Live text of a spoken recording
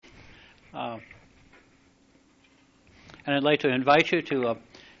And I'd like to invite you to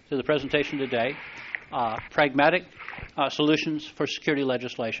the presentation today, Pragmatic Solutions for Security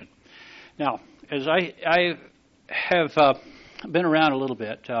Legislation. Now, as I have been around a little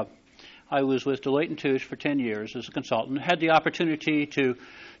bit, I was with Deloitte & Touche for 10 years as a consultant, had the opportunity to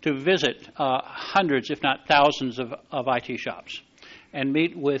visit hundreds, if not thousands, of IT shops and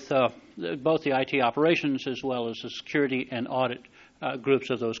meet with both the IT operations as well as the security and audit groups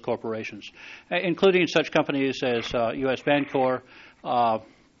of those corporations, including such companies as U.S. Bancorp,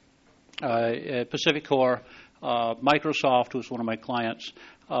 Pacific Corp, Microsoft was one of my clients,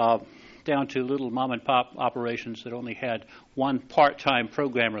 down to little mom-and-pop operations that only had one part-time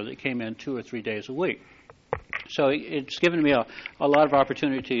programmer that came in 2 or 3 days a week. So it's given me a lot of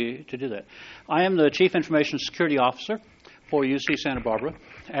opportunity to do that. I am the Chief Information Security Officer for UC Santa Barbara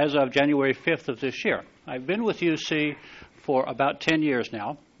as of January 5th of this year. I've been with UC for about 10 years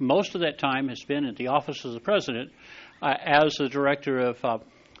now. Most of that time has been at the Office of the President as the Director of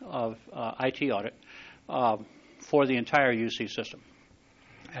IT Audit for the entire UC system.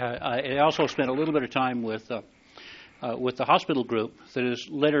 I also spent a little bit of time with the hospital group that has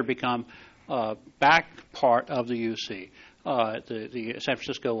later become back part of the UC, the San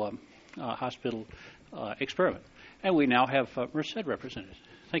Francisco hospital experiment. And we now have Merced represented.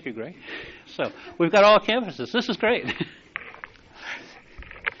 Thank you, Greg. So we've got all campuses. This is great.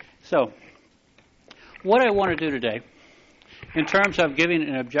 So what I want to do today, in terms of giving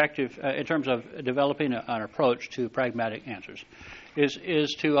an objective, in terms of developing an approach to pragmatic answers,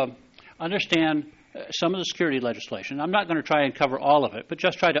 is to understand some of the security legislation. I'm not going to try and cover all of it, but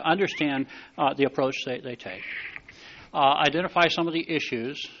just try to understand the approach they take. Identify some of the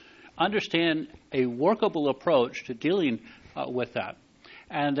issues, understand a workable approach to dealing with that,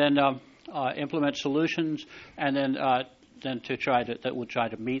 and then implement solutions, and then to try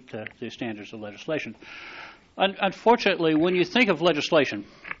to meet the standards of legislation. Unfortunately, when you think of legislation,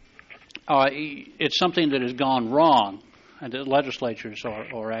 it's something that has gone wrong, and the legislatures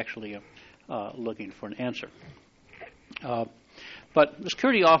are actually looking for an answer. But the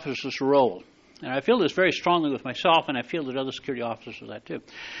security officer's role, and I feel this very strongly with myself, and I feel that other security officers do that too,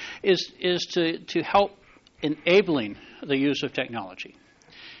 is to help enabling the use of technology.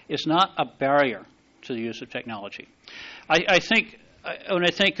 It's not a barrier to the use of technology. I think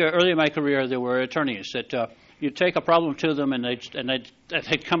early in my career there were attorneys that you'd take a problem to them and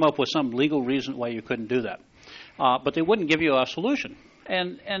they'd come up with some legal reason why you couldn't do that. But they wouldn't give you a solution.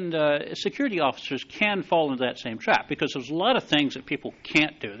 And security officers can fall into that same trap because there's a lot of things that people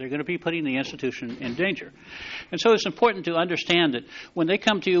can't do. They're going to be putting the institution in danger. And so it's important to understand that when they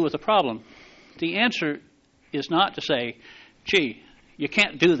come to you with a problem, the answer is not to say, gee, you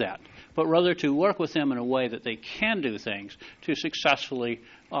can't do that, but rather to work with them in a way that they can do things to successfully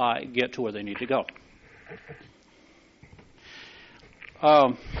get to where they need to go.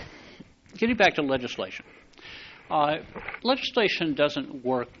 Getting back to legislation. Legislation doesn't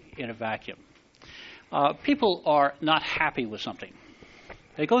work in a vacuum. People are not happy with something.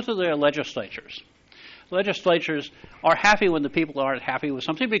 They go to their legislatures. Legislatures are happy when the people aren't happy with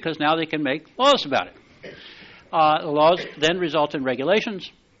something because now they can make laws about it. The laws then result in regulations,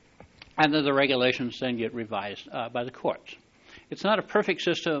 and then the regulations then get revised by the courts. It's not a perfect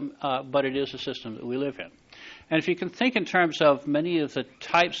system, but it is a system that we live in. And if you can think in terms of many of the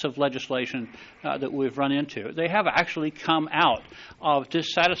types of legislation that we've run into, they have actually come out of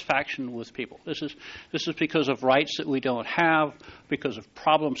dissatisfaction with people. This is because of rights that we don't have, because of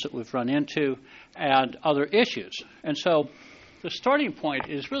problems that we've run into, and other issues. And so the starting point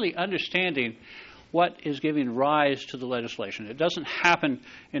is really understanding what is giving rise to the legislation. It doesn't happen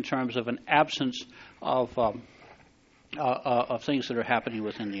in terms of an absence of things that are happening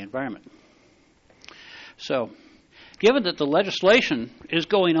within the environment. So, given that the legislation is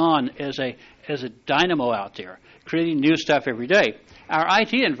going on as a dynamo out there, creating new stuff every day, our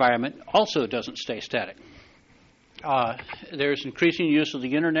IT environment also doesn't stay static. There's increasing use of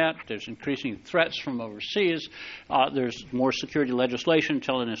the internet. There's increasing threats from overseas. There's more security legislation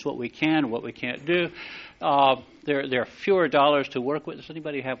telling us what we can and what we can't do. There are fewer dollars to work with. Does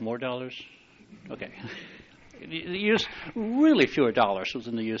anybody have more dollars? Okay. You use really fewer dollars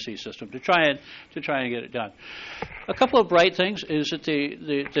within the UC system to try and get it done. A couple of bright things is that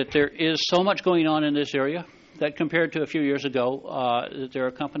that there is so much going on in this area that compared to a few years ago, that there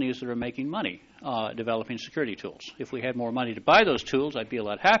are companies that are making money developing security tools. If we had more money to buy those tools, I'd be a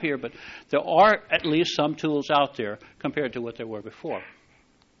lot happier, but there are at least some tools out there compared to what there were before.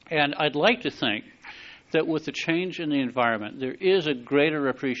 And I'd like to think that with the change in the environment, there is a greater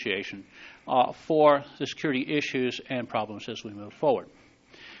appreciation for the security issues and problems as we move forward.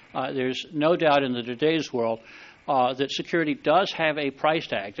 There's no doubt in today's world that security does have a price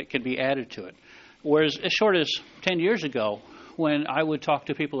tag that can be added to it. Whereas as short as 10 years ago, when I would talk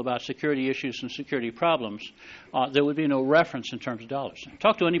to people about security issues and security problems, there would be no reference in terms of dollars.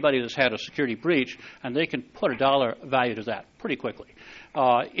 Talk to anybody that's had a security breach, and they can put a dollar value to that pretty quickly.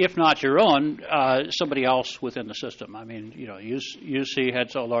 If not your own, somebody else within the system. I mean, UC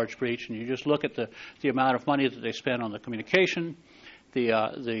had a large breach, and you just look at the amount of money that they spent on the communication,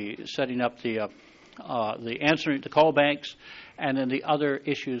 the setting up the answering the call banks, and then the other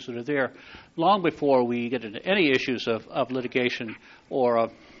issues that are there, long before we get into any issues of litigation or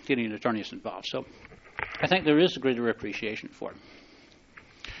getting attorneys involved. So I think there is a greater appreciation for it.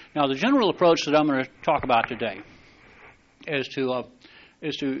 Now, the general approach that I'm going to talk about today is to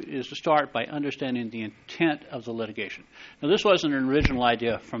start by understanding the intent of the litigation. Now, this wasn't an original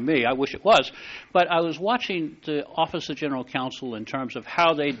idea from me. I wish it was. But I was watching the Office of General Counsel in terms of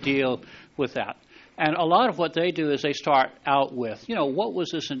how they deal with that. And a lot of what they do is they start out with, what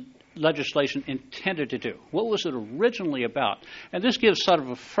was this legislation intended to do? What was it originally about? And this gives sort of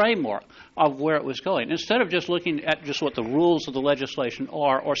a framework of where it was going, instead of just looking at just what the rules of the legislation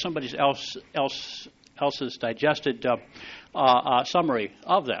are or somebody else's digested summary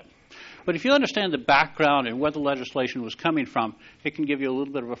of that. But if you understand the background and where the legislation was coming from, it can give you a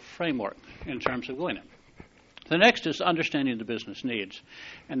little bit of a framework in terms of going in. The next is understanding the business needs,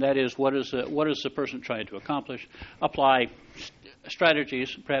 and that is what is the person trying to accomplish, apply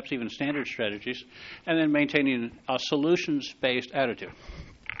strategies, perhaps even standard strategies, and then maintaining a solutions-based attitude.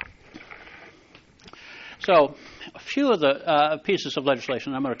 So a few of the pieces of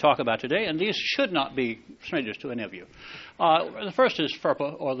legislation I'm going to talk about today, and these should not be strangers to any of you. The first is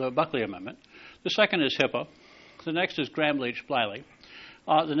FERPA, or the Buckley Amendment. The second is HIPAA. The next is Gramm-Leach-Bliley.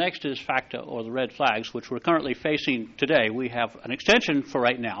 The next is FACTA, or the red flags, which we're currently facing today. We have an extension for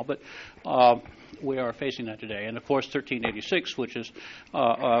right now, but we are facing that today. And, of course, 1386, which is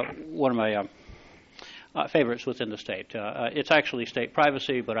one of my favorites within the state. It's actually state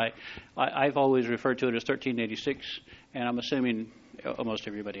privacy, but I've always referred to it as 1386, and I'm assuming almost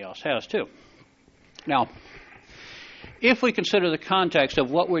everybody else has, too. Now, if we consider the context of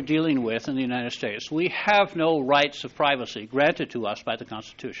what we're dealing with in the United States, we have no rights of privacy granted to us by the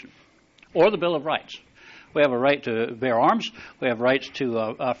Constitution or the Bill of Rights. We have a right to bear arms. We have rights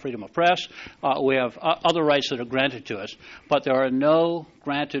to freedom of press. We have other rights that are granted to us, but there are no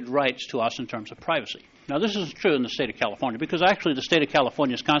granted rights to us in terms of privacy. Now, this is true in the state of California because actually the state of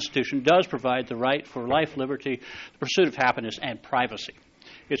California's Constitution does provide the right for life, liberty, the pursuit of happiness, and privacy.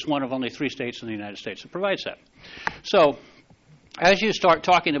 It's one of only 3 states in the United States that provides that. So as you start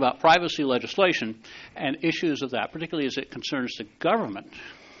talking about privacy legislation and issues of that, particularly as it concerns the government,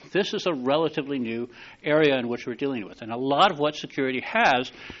 this is a relatively new area in which we're dealing with. And a lot of what security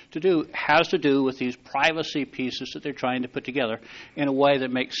has to do with these privacy pieces that they're trying to put together in a way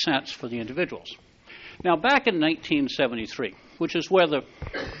that makes sense for the individuals. Now, back in 1973, which is where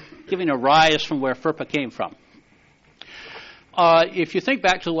giving a rise from where FERPA came from, if you think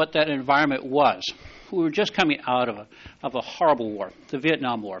back to what that environment was, we were just coming out of a horrible war, the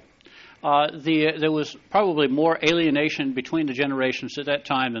Vietnam War. There was probably more alienation between the generations at that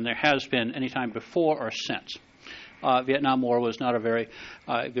time than there has been any time before or since. Vietnam War was not a very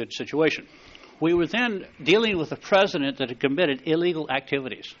good situation. We were then dealing with a president that had committed illegal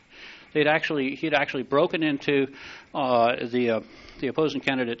activities. He'd actually broken into the opposing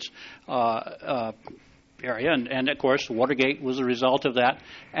candidates' area, and of course, Watergate was a result of that.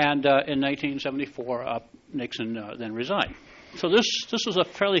 And in 1974, Nixon then resigned. So this was a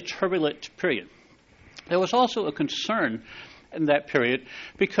fairly turbulent period. There was also a concern in that period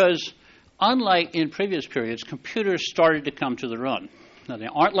because, unlike in previous periods, computers started to come to their own. Now, they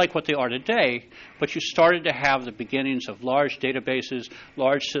aren't like what they are today, but you started to have the beginnings of large databases,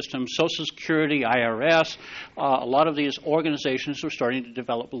 large systems, Social Security, IRS. A lot of these organizations were starting to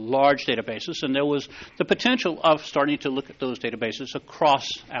develop large databases, and there was the potential of starting to look at those databases across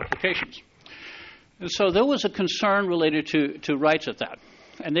applications. And so there was a concern related to rights at that.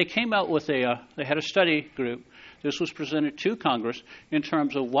 And they came out with they had a study group. This was presented to Congress in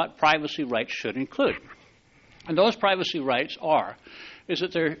terms of what privacy rights should include. And those privacy rights is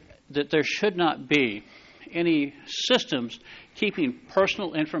that there should not be any systems keeping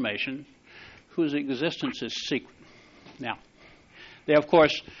personal information whose existence is secret. Now, of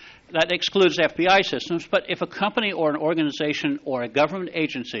course, that excludes FBI systems, but if a company or an organization or a government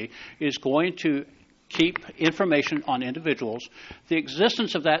agency is going to keep information on individuals, the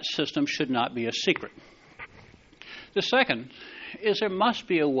existence of that system should not be a secret. The second is there must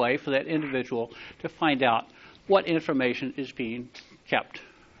be a way for that individual to find out what information is being kept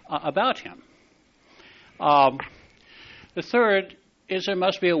about him. The third is there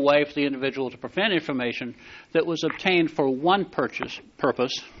must be a way for the individual to prevent information that was obtained for one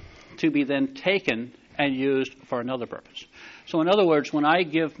purpose to be then taken and used for another purpose. So in other words, when I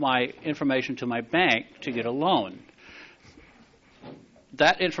give my information to my bank to get a loan,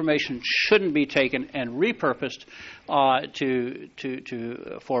 that information shouldn't be taken and repurposed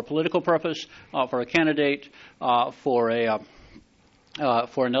for a political purpose, for a candidate, for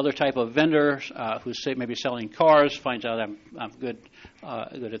another type of vendor who's maybe selling cars, finds out I'm good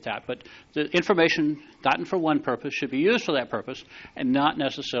at that. But the information gotten for one purpose should be used for that purpose and not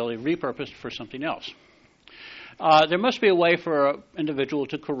necessarily repurposed for something else. There must be a way for an individual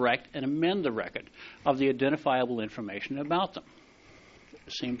to correct and amend the record of the identifiable information about them.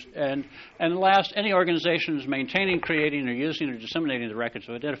 And last, any organization is maintaining, creating, or using or disseminating the records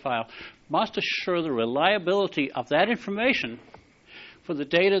of identifiable must assure the reliability of that information for the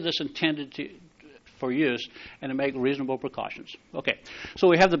data that's intended for use and to make reasonable precautions. Okay, so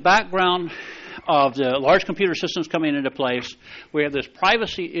we have the background of the large computer systems coming into place. We have this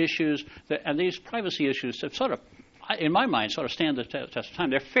privacy issues, and these privacy issues have sort of, in my mind, sort of stand the test of time.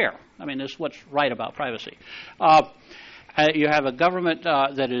 They're fair. I mean, this is what's right about privacy. You have a government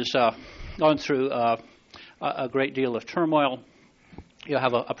that is going through a great deal of turmoil. You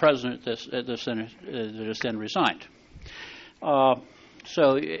have a president that has then resigned.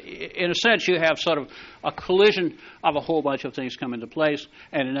 So in a sense, you have sort of a collision of a whole bunch of things come into place.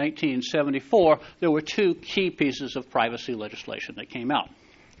 And in 1974, there were two key pieces of privacy legislation that came out.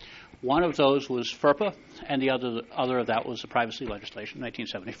 One of those was FERPA, and the other of that was the privacy legislation in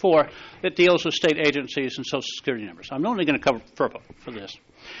 1974 that deals with state agencies and Social Security numbers. I'm only going to cover FERPA for this.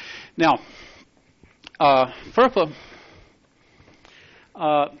 Now, FERPA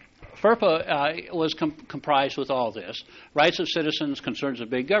was comprised with all this: rights of citizens, concerns of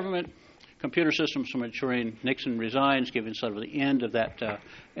big government, computer systems from maturing. Nixon resigns, giving sort of the end of that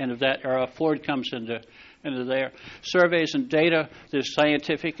era. Ford comes into there. Surveys and data, this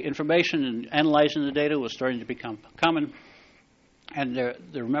scientific information and analyzing the data was starting to become common. And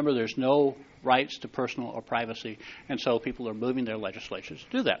remember, there's no rights to personal or privacy, and so people are moving their legislatures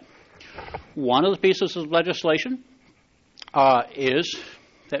to do that. One of the pieces of legislation is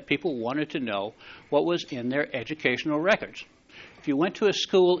that people wanted to know what was in their educational records. If you went to a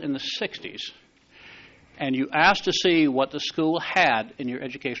school in the 60s and you asked to see what the school had in your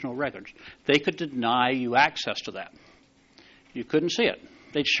educational records, they could deny you access to that. You couldn't see it.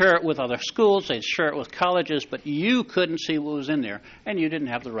 They'd share it with other schools, they'd share it with colleges, but you couldn't see what was in there, and you didn't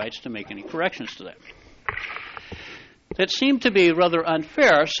have the rights to make any corrections to that. That seemed to be rather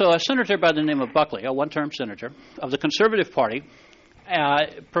unfair, so a senator by the name of Buckley, a one-term senator of the Conservative Party,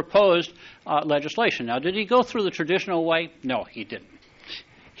 proposed legislation. Now, did he go through the traditional way? No, he didn't.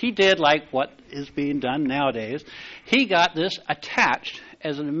 He did like what is being done nowadays. He got this attached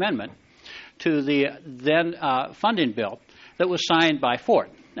as an amendment to the then funding bill that was signed by Ford.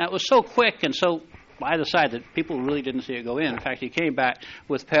 Now, it was so quick and so by the side that people really didn't see it go in. In fact, he came back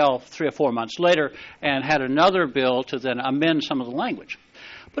with Pell 3 or 4 months later and had another bill to then amend some of the language.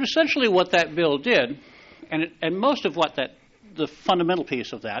 But essentially what that bill did, and most of what the fundamental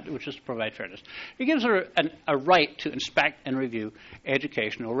piece of that, which is to provide fairness, it gives her a right to inspect and review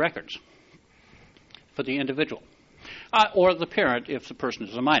educational records for the individual, or the parent if the person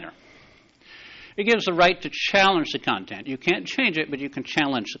is a minor. It gives the right to challenge the content. You can't change it, but you can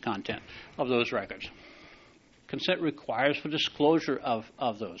challenge the content of those records. Consent requires for disclosure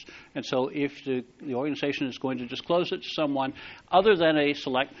of those. And so if the organization is going to disclose it to someone other than a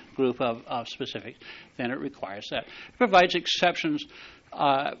select group of specifics, then it requires that. It provides exceptions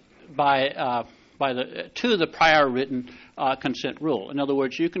to the prior written consent rule. In other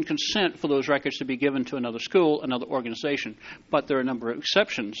words, you can consent for those records to be given to another school, another organization, but there are a number of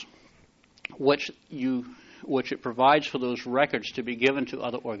exceptions which it provides for those records to be given to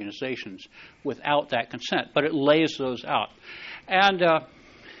other organizations without that consent. But it lays those out.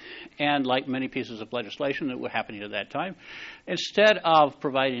 And like many pieces of legislation that were happening at that time, instead of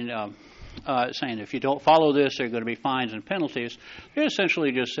providing, saying if you don't follow this, there are going to be fines and penalties, they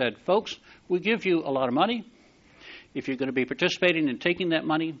essentially just said, folks, we give you a lot of money. If you're going to be participating in taking that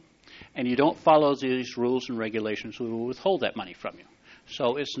money and you don't follow these rules and regulations, we will withhold that money from you.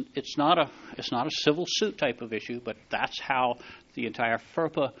 So it's not a civil suit type of issue, but that's how the entire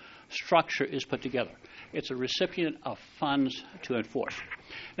FERPA structure is put together. It's a recipient of funds to enforce.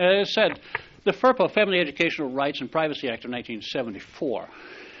 As I said, the FERPA, Family Educational Rights and Privacy Act of 1974,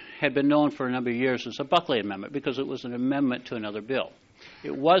 had been known for a number of years as a Buckley Amendment because it was an amendment to another bill.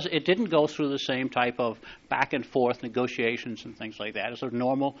 It didn't go through the same type of back and forth negotiations and things like that as a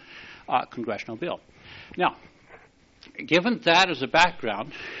normal congressional bill. Now, given that as a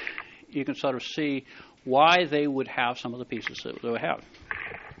background, you can sort of see why they would have some of the pieces that they would have.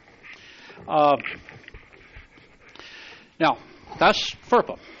 Now, that's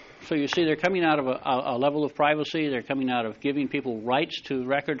FERPA. So you see they're coming out of a level of privacy. They're coming out of giving people rights to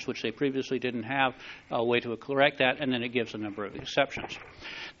records which they previously didn't have, a way to correct that, and then it gives a number of exceptions.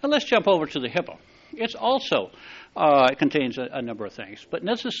 Now let's jump over to the HIPAA. It's also it contains a number of things, but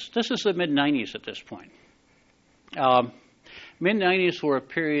this is the mid-'90s at this point. Mid-'90s were a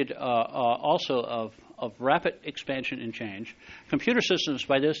period also of rapid expansion and change. Computer systems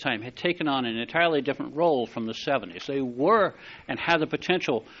by this time had taken on an entirely different role from the 70s. They were and had the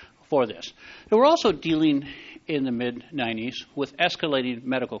potential for this. They were also dealing in the mid-'90s with escalating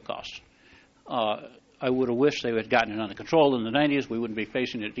medical costs. I would have wished they had gotten it under control in the 90s. We wouldn't be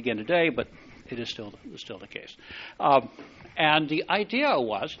facing it again today, but it is still the case. And the idea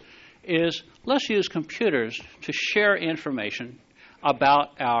is let's use computers to share information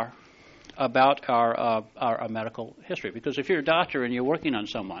about our medical history. Because if you're a doctor and you're working on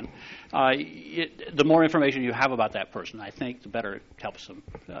someone, the more information you have about that person, I think, the better it helps them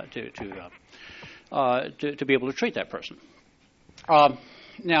to be able to treat that person.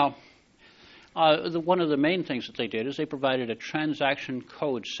 Now, one of the main things that they did is they provided a transaction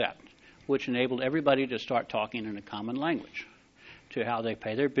code set, which enabled everybody to start talking in a common language to how they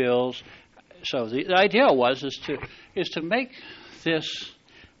pay their bills. So the idea is to make this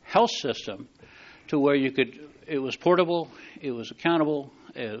health system to where it was portable, it was accountable,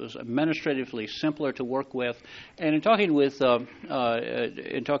 it was administratively simpler to work with. And in talking with one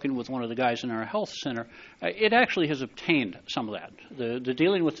of the guys in our health center, it actually has obtained some of that. The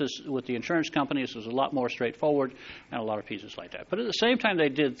dealing with the insurance companies was a lot more straightforward and a lot of pieces like that. But at the same time they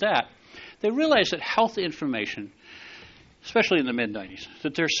did that, they realized that health information, especially in the mid-'90s,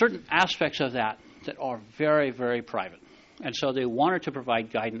 that there are certain aspects of that are very, very private. And so they wanted to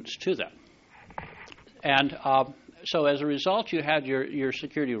provide guidance to them. And so as a result, you had your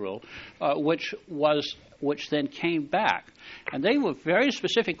security rule, which then came back. And they were very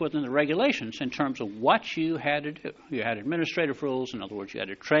specific within the regulations in terms of what you had to do. You had administrative rules. In other words, you had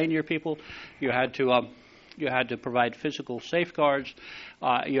to train your people. You had to provide physical safeguards.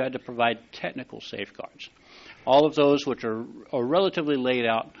 You had to provide technical safeguards. All of those which are relatively laid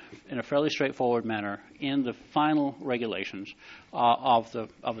out in a fairly straightforward manner in the final regulations of the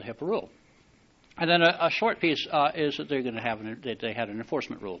HIPAA rule. And then a short piece is that they're going to have they had an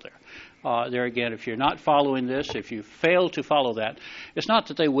enforcement rule there. There again, if you're not following this, if you fail to follow that, it's not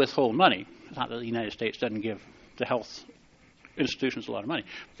that they withhold money. It's not that the United States doesn't give the health institutions a lot of money.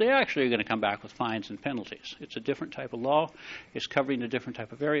 They actually are going to come back with fines and penalties. It's a different type of law. It's covering a different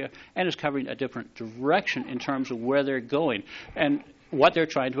type of area, and it's covering a different direction in terms of where they're going and what they're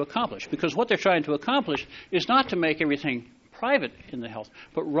trying to accomplish. Because what they're trying to accomplish is not to make everything private in the health,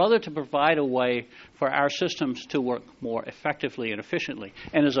 but rather to provide a way for our systems to work more effectively and efficiently.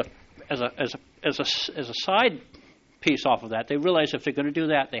 And as a side piece off of that, they realize if they're going to do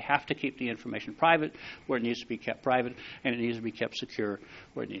that, they have to keep the information private where it needs to be kept private, and it needs to be kept secure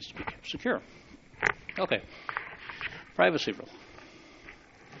where it needs to be kept secure. Okay, privacy rule.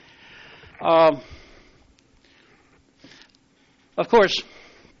 Of course,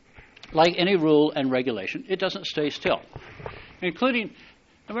 like any rule and regulation, it doesn't stay still, including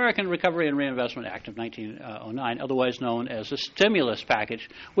American Recovery and Reinvestment Act of 1909, otherwise known as the stimulus package,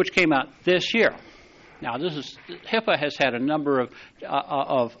 which came out this year. Now, HIPAA has had a number of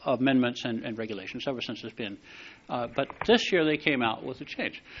amendments and regulations ever since it's been, but this year they came out with a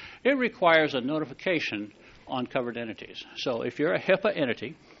change. It requires a notification on covered entities. So if you're a HIPAA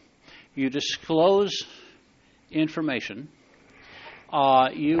entity, you disclose information.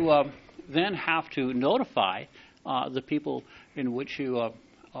 You then have to notify the people in which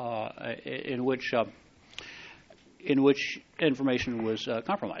information was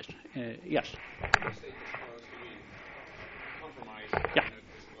compromised. Yes. Yeah.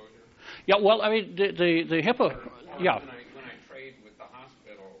 Yeah. Well, I mean, the HIPAA. Yeah. When I trade with the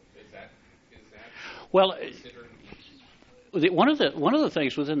hospital, is that well? Considered? One of the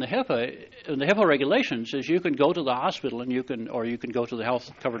things within the HIPAA regulations is you can go to the hospital and you can go to the health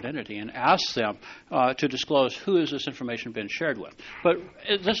covered entity and ask them to disclose who is this information been shared with. But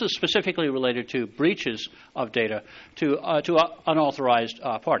this is specifically related to breaches of data to unauthorized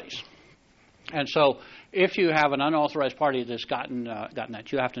parties. And so, if you have an unauthorized party that's gotten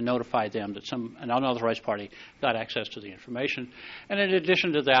that, you have to notify them that an unauthorized party got access to the information. And in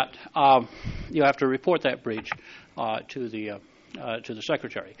addition to that, you have to report that breach to the to the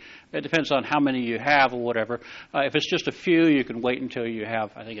secretary. It depends on how many you have or whatever. If it's just a few, you can wait until you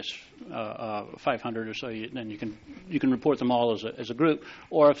have, I think it's 500 or so. Then you can report them all as a group.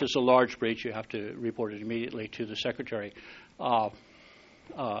 Or if it's a large breach, you have to report it immediately to the secretary of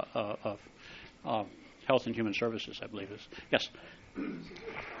Health and Human Services, I believe is. Yes.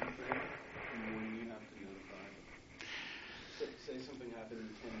 Say something happened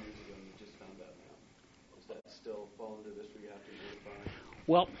 10 years ago and you just found out now. Does that still fall into this where you have to notify?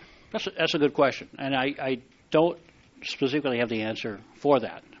 Well, that's a good question, and I don't specifically have the answer for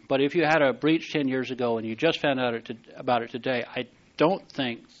that. But if you had a breach 10 years ago and you just found out about it today, I don't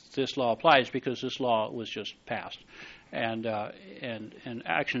think this law applies because this law was just passed, and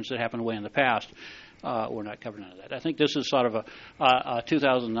actions that happened way in the past were not covered under that. I think this is sort of a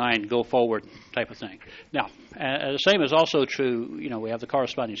 2009 go forward type of thing. Now, the same is also true. We have the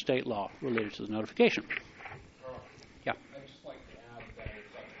corresponding state law related to the notification. Yeah. I'd just like to add that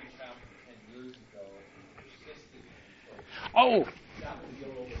if that breach happened 10 years ago, it persisted until that would be a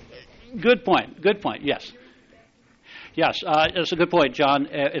little bit different. Good point. Yes. Yes, that's a good point, John.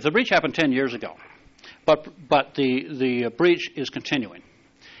 If the breach happened 10 years ago, but the breach is continuing,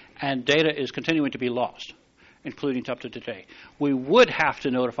 and data is continuing to be lost, including up to today, we would have to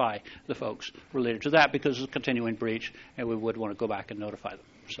notify the folks related to that because it's a continuing breach, and we would want to go back and notify them.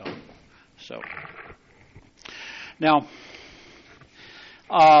 So now,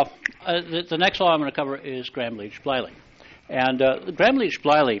 the next law I'm going to cover is Gramm-Leach-Bliley, and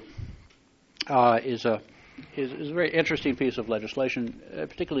Gramm-Leach-Bliley is a very interesting piece of legislation,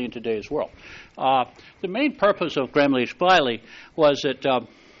 particularly in today's world. The main purpose of Gramm-Leach-Bliley was that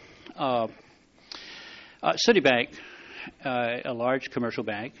Citibank, a large commercial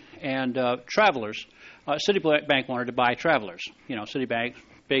bank, and Travelers. Citibank wanted to buy Travelers. Citibank,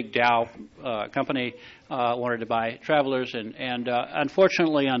 big Dow company, wanted to buy Travelers, and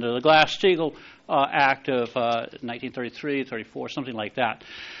unfortunately, under the Glass-Steagall Act of 1933, 34, something like that,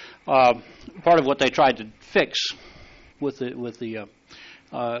 part of what they tried to fix with the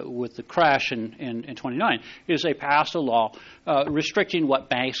crash in 29 is they passed a law restricting what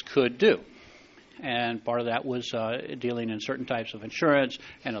banks could do. And part of that was dealing in certain types of insurance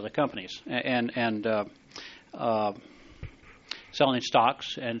and other companies and selling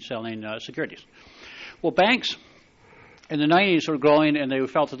stocks and selling securities. Well, banks in the 90s were growing, and they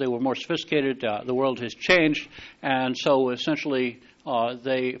felt that they were more sophisticated. The world has changed, and so essentially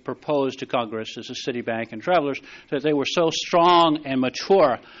they proposed to Congress, as a Citibank and Travelers, that they were so strong and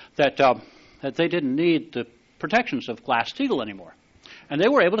mature that they didn't need the protections of Glass-Steagall anymore. And they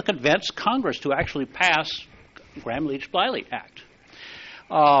were able to convince Congress to actually pass Gramm-Leach-Bliley Act.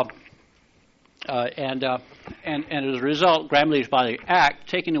 And as a result, Gramm-Leach-Bliley Act,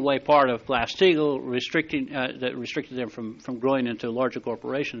 taking away part of Glass-Steagall, that restricted them from growing into larger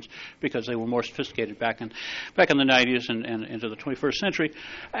corporations because they were more sophisticated back in the 90s and into the 21st century.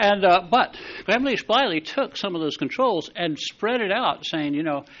 But Gramm-Leach-Bliley took some of those controls and spread it out, saying,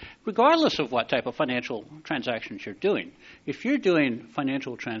 regardless of what type of financial transactions you're doing, if you're doing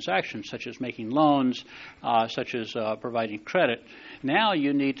financial transactions such as making loans, such as providing credit, now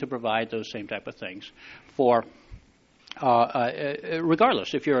you need to provide those same type of things for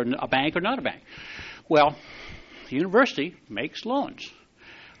regardless if you're a bank or not a bank. Well, the university makes loans,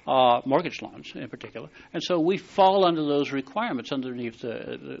 mortgage loans in particular, and so we fall under those requirements underneath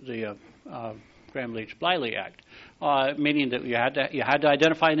the Gramm-Leach-Bliley Act, meaning that you had to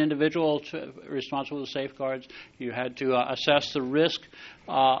identify an individual responsible for the safeguards. You had to assess the risk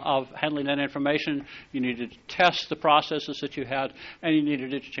of handling that information. You needed to test the processes that you had, and you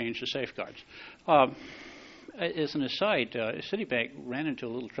needed to change the safeguards. As an aside, Citibank ran into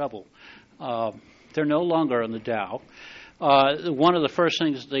a little trouble. They're no longer on the Dow. One of the first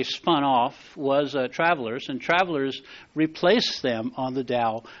things they spun off was Travelers, and Travelers replaced them on the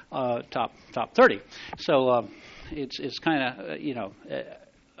Dow top 30. So it's kind of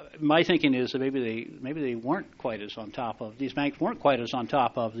my thinking is that maybe they weren't quite as on top of these banks weren't quite as on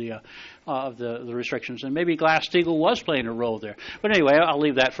top of the restrictions, and maybe Glass-Steagall was playing a role there. But anyway, I'll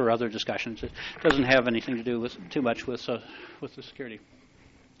leave that for other discussions. It doesn't have anything to do with too much with the security.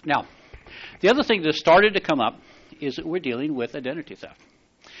 Now, the other thing that started to come up is that we're dealing with identity theft.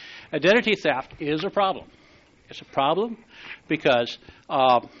 Identity theft is a problem. It's a problem because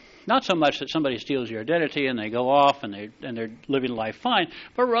not so much that somebody steals your identity and they go off and they're living life fine,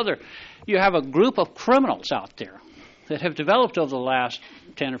 but rather you have a group of criminals out there that have developed over the last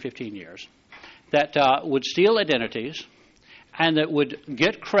 10 or 15 years that would steal identities and that would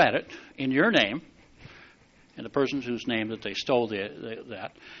get credit in your name. and the person whose name that they stole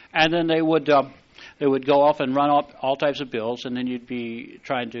that, and then they would go off and run up all types of bills, and then you'd be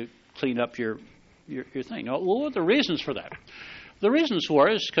trying to clean up your thing. Now, what were the reasons for that? The reasons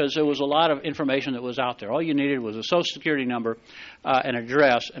were is because there was a lot of information that was out there. All you needed was a Social Security number, an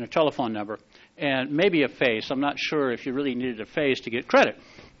address, and a telephone number, and maybe a face. I'm not sure if you really needed a face to get credit.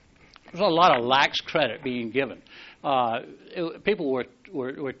 There was a lot of lax credit being given. People were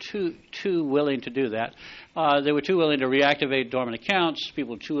too willing to do that. They were too willing to reactivate dormant accounts.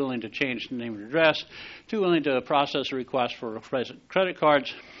 People were too willing to change the name and address, too willing to process a request for present credit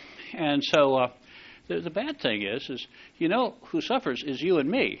cards. And so the bad thing is who suffers is you and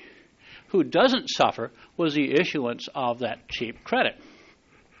me. Who doesn't suffer was the issuance of that cheap credit.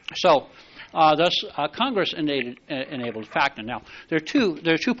 So thus, Congress enabled FACTA. Now, there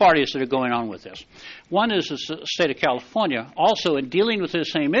are two parties that are going on with this. One is the state of California, also in dealing with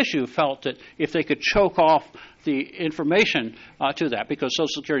this same issue, felt that if they could choke off the information to that, because Social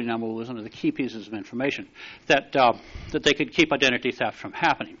Security number was one of the key pieces of information, that they could keep identity theft from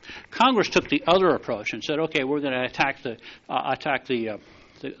happening. Congress took the other approach and said, okay, we're going to attack the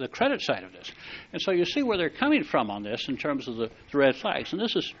credit side of this. And so you see where they're coming from on this in terms of the red flags. And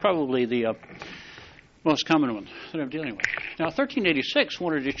this is probably the most common one that I'm dealing with. Now, 1386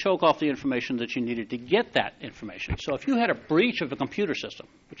 wanted to choke off the information that you needed to get that information. So if you had a breach of a computer system,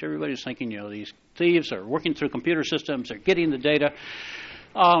 which everybody's thinking, these thieves are working through computer systems, they're getting the data,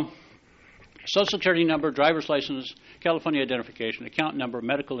 Social Security number, driver's license, California identification, account number,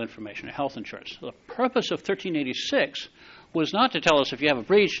 medical information, health insurance. So the purpose of 1386 was not to tell us if you have a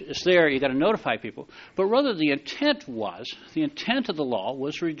breach, it's there, you've got to notify people, but rather the intent of the law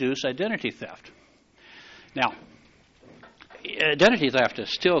was to reduce identity theft. Now, identity theft is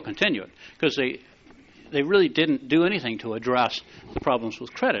still continuing because they really didn't do anything to address the problems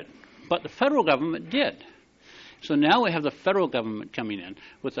with credit, but the federal government did. So now we have the federal government coming in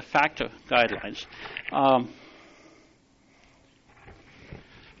with the FACTA guidelines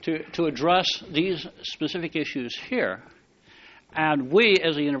to address these specific issues here. And we,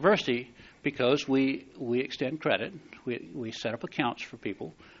 as a university, because we extend credit, we set up accounts for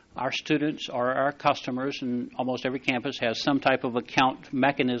people. Our students are our customers, and almost every campus has some type of account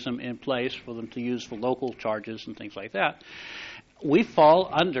mechanism in place for them to use for local charges and things like that. We fall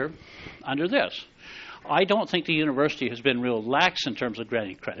under this. I don't think the university has been real lax in terms of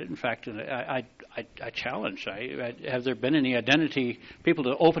granting credit. In fact, I challenge. Have there been any people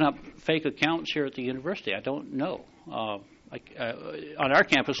to open up fake accounts here at the university? I don't know. On our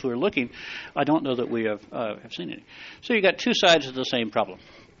campus, we're looking. I don't know that we have seen any. So you got two sides of the same problem.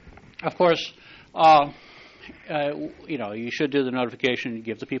 Of course, you should do the notification and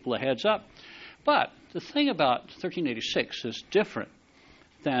give the people a heads up. But the thing about 1386 is different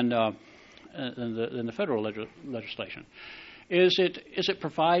than the federal legislation. Is it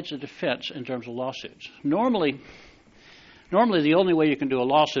provides a defense in terms of lawsuits. Normally, the only way you can do a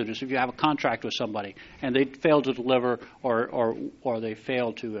lawsuit is if you have a contract with somebody and they fail to deliver or they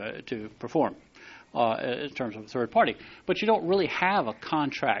fail to perform in terms of a third party. But you don't really have a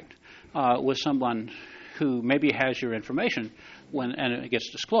contract with someone who maybe has your information and it gets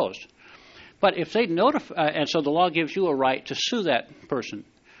disclosed. But if they notify, and so the law gives you a right to sue that person.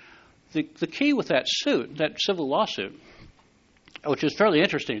 The key with that suit, that civil lawsuit, which is fairly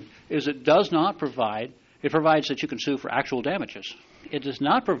interesting, is it does not provide. It provides that you can sue for actual damages. It does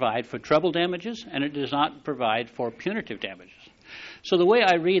not provide for treble damages, and it does not provide for punitive damages. So the way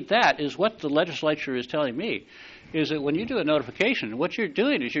I read that is what the legislature is telling me is that when you do a notification, what you're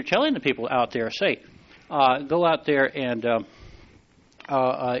doing is you're telling the people out there, say, go out there and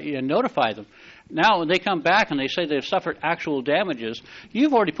notify them. Now, when they come back and they say they've suffered actual damages,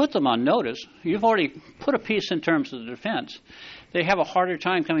 you've already put them on notice. You've already put a piece in terms of the defense. They have a harder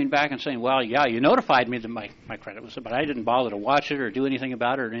time coming back and saying, well, yeah, you notified me that my credit was, but I didn't bother to watch it or do anything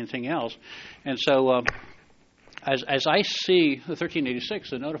about it or anything else. And so as I see the 1386,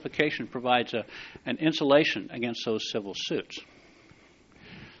 the notification provides an insulation against those civil suits.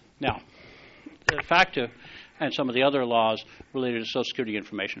 Now, the FACTA and some of the other laws related to Social Security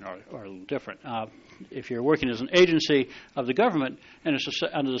information are a little different. If you're working as an agency of the government and it's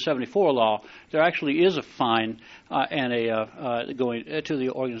under the 74 law, there actually is a fine and going to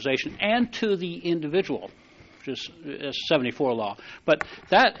the organization and to the individual, which is 74 law. But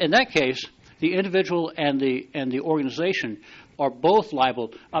in that case, the individual and the organization are both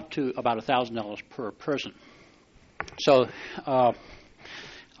liable up to about $1,000 per person. So.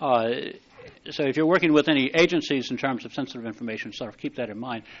 So if you're working with any agencies in terms of sensitive information, sort of keep that in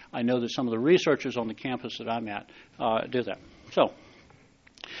mind. I know that some of the researchers on the campus that I'm at do that. So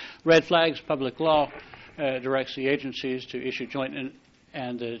red flags, public law. directs the agencies to issue joint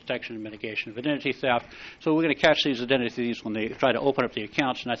and the detection and mitigation of identity theft. So we're going to catch these identity thieves when they try to open up the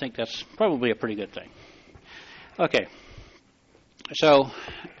accounts, and I think that's probably a pretty good thing. Okay. So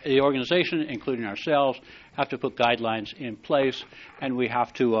the organization, including ourselves, have to put guidelines in place, and we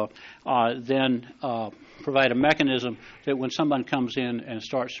have to then provide a mechanism that when someone comes in and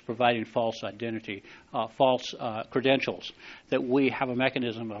starts providing false identity, false credentials, that we have a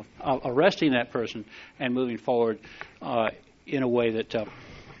mechanism of arresting that person and moving forward in a way that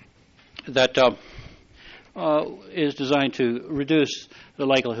is designed to reduce the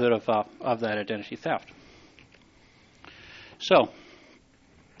likelihood of that identity theft. So,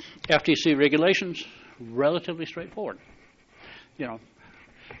 FTC regulations, relatively straightforward,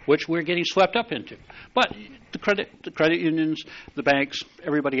 which we're getting swept up into. But the credit unions, the banks,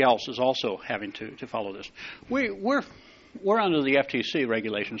 everybody else is also having to follow this. We're under the FTC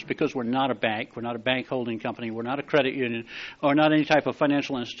regulations because we're not a bank, we're not a bank holding company, we're not a credit union, or not any type of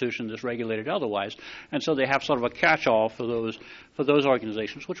financial institution that's regulated otherwise. And so they have sort of a catch-all for those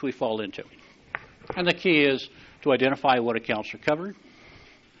organizations, which we fall into. And the key is to identify what accounts are covered,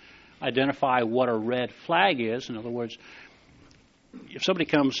 identify what a red flag is. In other words, if somebody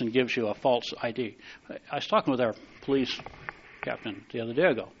comes and gives you a false ID. I was talking with our police captain the other day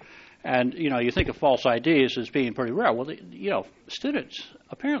ago, and you think of false IDs as being pretty rare. Well, students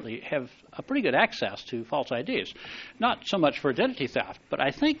apparently have a pretty good access to false IDs, not so much for identity theft, but I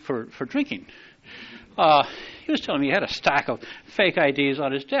think for drinking. He was telling me he had a stack of fake IDs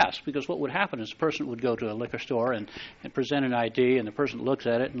on his desk, because what would happen is a person would go to a liquor store and present an ID, and the person looks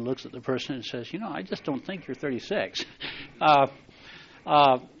at it and looks at the person and says, I just don't think you're 36.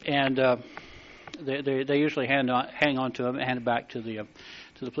 They usually hang on to him and hand it back to the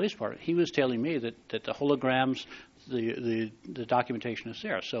police department. He was telling me that the holograms, the documentation is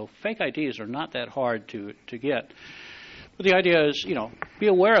there. So fake IDs are not that hard to get. But the idea is, be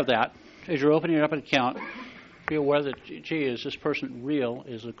aware of that as you're opening up an account. Be aware that, gee, is this person real?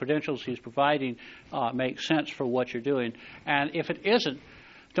 Is the credentials he's providing make sense for what you're doing? And if it isn't,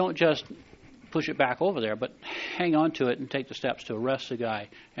 don't just push it back over there, but hang on to it and take the steps to arrest the guy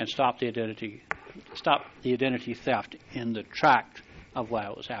and stop the identity theft in the tract of why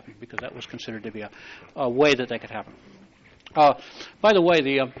it was happening, because that was considered to be a way that could happen. By the way,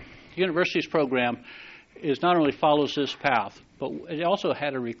 the university's program not only follows this path, but it also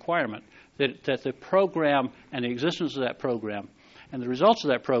had a requirement that the program and the existence of that program and the results of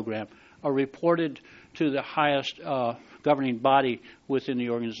that program are reported to the highest governing body within the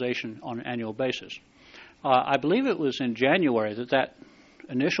organization on an annual basis. I believe it was in January that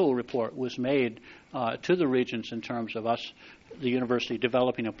initial report was made to the regents in terms of us, the university,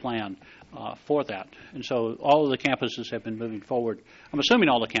 developing a plan for that. And so all of the campuses have been moving forward. I'm assuming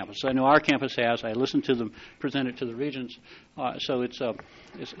all the campuses. I know our campus has. I listened to them present it to the regents. So it's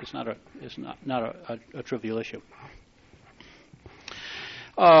not a trivial issue.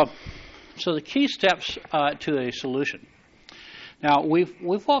 So the key steps to a solution. Now, we've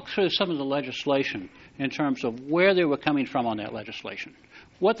walked through some of the legislation in terms of where they were coming from on that legislation,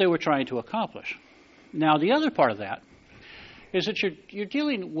 what they were trying to accomplish. Now, the other part of that is that you're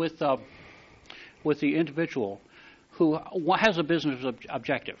dealing with the individual who has a business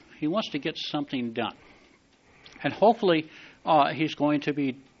objective. He wants to get something done. And hopefully he's going to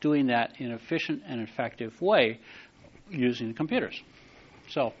be doing that in an efficient and effective way using computers.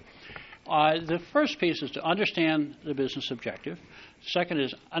 So the first piece is to understand the business objective. Second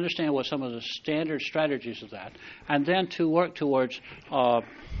is understand what some of the standard strategies of that, and then to work towards a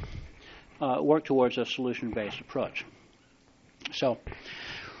solution-based approach. So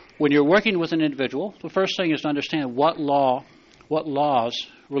when you're working with an individual, the first thing is to understand what laws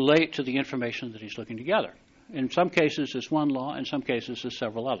relate to the information that he's looking to gather. In some cases, it's one law. In some cases, it's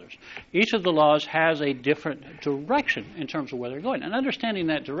several others. Each of the laws has a different direction in terms of where they're going. And understanding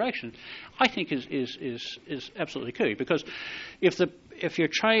that direction, I think, is absolutely key. Because if you're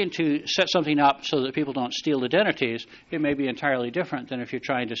trying to set something up so that people don't steal identities, it may be entirely different than if you're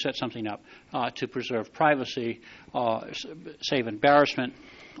trying to set something up to preserve privacy, save embarrassment,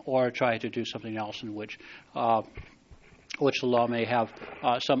 or try to do something else in which the law may have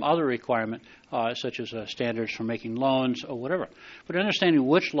some other requirement, such as standards for making loans or whatever. But understanding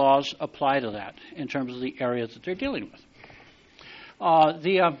which laws apply to that in terms of the area that they're dealing with.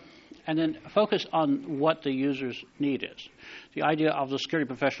 And then focus on what the user's need is. The idea of the security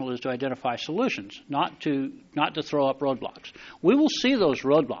professional is to identify solutions, not to throw up roadblocks. We will see those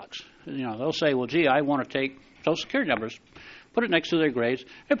roadblocks. They'll say, well, gee, I want to take Social Security numbers, put it next to their grades,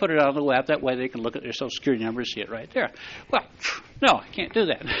 and put it on the web. That way they can look at their Social Security number and see it right there. Well, no, I can't do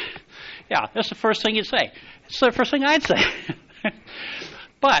that. Yeah, that's the first thing you'd say. It's the first thing I'd say.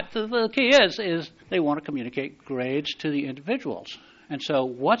 But the key is they want to communicate grades to the individuals. And so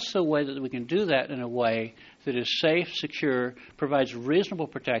what's the way that we can do that in a way that is safe, secure, provides reasonable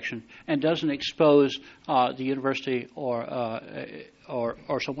protection, and doesn't expose the university or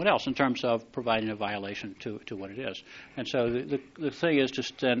someone else in terms of providing a violation to what it is. And so the thing is to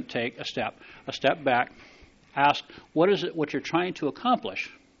then take a step back, ask what is it what you're trying to accomplish,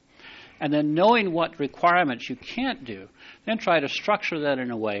 and then knowing what requirements you can't do, then try to structure that in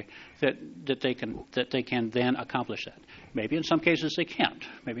a way that they can then accomplish that. Maybe in some cases they can't.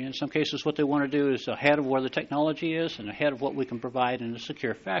 Maybe in some cases what they want to do is ahead of where the technology is and ahead of what we can provide in a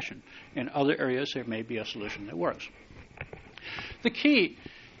secure fashion. In other areas there may be a solution that works. The key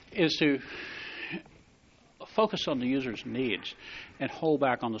is to focus on the user's needs and hold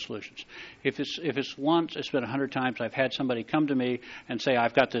back on the solutions. If it's once, it's been 100 times, I've had somebody come to me and say,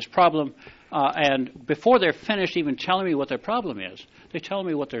 I've got this problem, and before they're finished even telling me what their problem is, they tell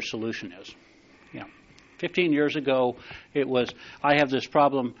me what their solution is. 15 years ago, it was, I have this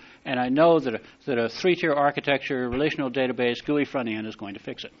problem, and I know that a three-tier architecture, relational database, GUI front end is going to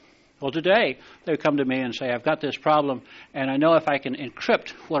fix it. Well, today, they come to me and say, I've got this problem, and I know if I can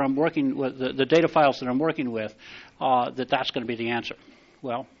encrypt what I'm working with, the data files that I'm working with, that's going to be the answer.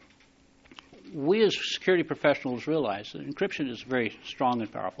 Well, we as security professionals realize that encryption is a very strong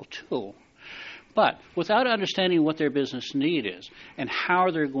and powerful tool. But without understanding what their business need is and how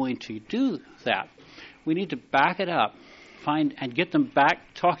they're going to do that, we need to back it up, find and get them back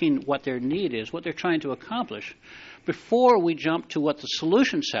talking what their need is, what they're trying to accomplish, before we jump to what the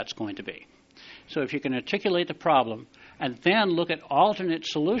solution set's going to be. So if you can articulate the problem and then look at alternate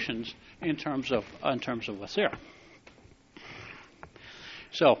solutions in terms of what's there.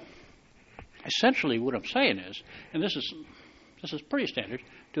 So essentially what I'm saying is, and this is pretty standard,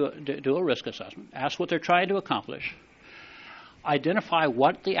 do a risk assessment, ask what they're trying to accomplish, identify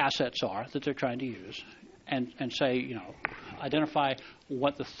what the assets are that they're trying to use, and say, identify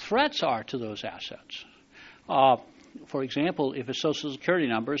what the threats are to those assets. For example, if it's Social Security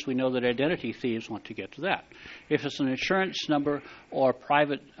numbers, we know that identity thieves want to get to that. If it's an insurance number or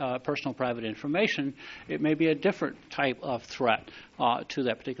personal private information, it may be a different type of threat to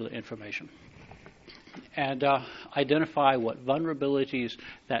that particular information. And identify what vulnerabilities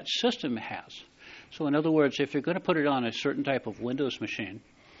that system has. So in other words, if you're going to put it on a certain type of Windows machine,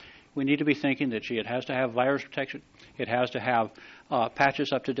 we need to be thinking that, it has to have virus protection, it has to have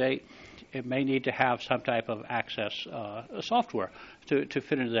patches up to date, it may need to have some type of access software to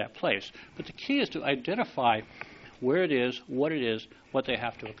fit into that place. But the key is to identify where it is, what they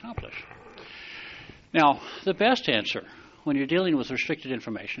have to accomplish. Now, the best answer when you're dealing with restricted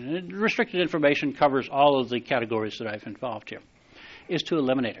information, and restricted information covers all of the categories that I've involved here, is to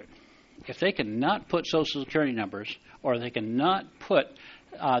eliminate it. If they cannot put Social Security numbers or they cannot put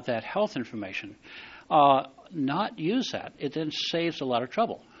that health information, not use that, it then saves a lot of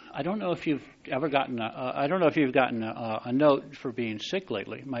trouble. I don't know if you've ever gotten a note for being sick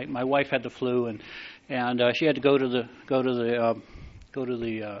lately. My wife had the flu and she had to go to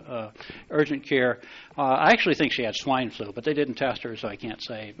the urgent care. I actually think she had swine flu, but they didn't test her, so I can't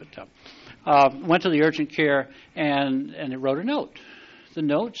say. But went to the urgent care and it wrote a note. The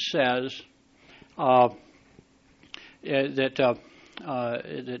note says that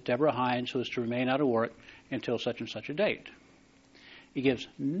Deborah Hines was to remain out of work until such and such a date. It gives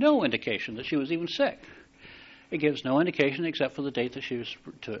no indication that she was even sick. It gives no indication except for the date that she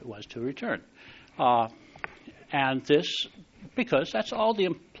was to return. And this, because that's all the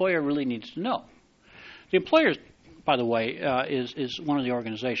employer really needs to know. The employer, by the way, is one of the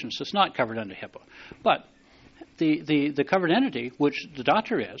organizations that's not covered under HIPAA. But the covered entity, which the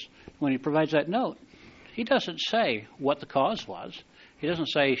doctor is, when he provides that note, he doesn't say what the cause was. He doesn't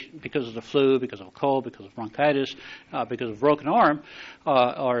say because of the flu, because of a cold, because of bronchitis, because of a broken arm,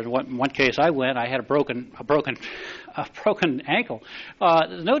 or in one case I had a broken ankle.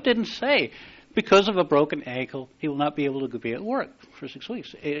 The note didn't say because of a broken ankle he will not be able to be at work for 6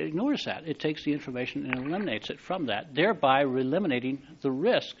 weeks. It ignores that. It takes the information and eliminates it from that, thereby eliminating the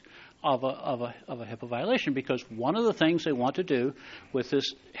risk of a HIPAA violation, because one of the things they want to do with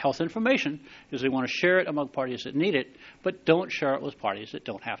this health information is they want to share it among parties that need it, but don't share it with parties that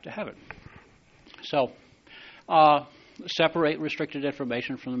don't have to have it. So separate restricted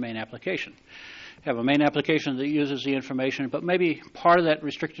information from the main application. Have a main application that uses the information, but maybe part of that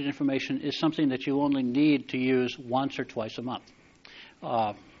restricted information is something that you only need to use once or twice a month.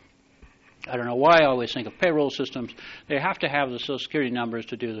 I don't know why I always think of payroll systems. They have to have the Social Security numbers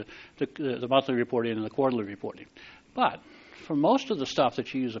to do the monthly reporting and the quarterly reporting. But for most of the stuff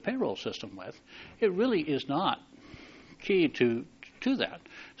that you use a payroll system with, it really is not key to that.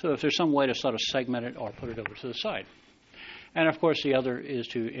 So if there's some way to sort of segment it or put it over to the side. And, of course, the other is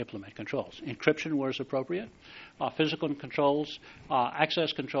to implement controls. Encryption where it's appropriate, physical controls,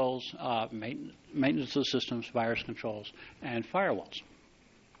 access controls, maintenance of systems, virus controls, and firewalls.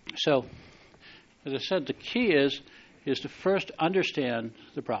 So, as I said, the key is to first understand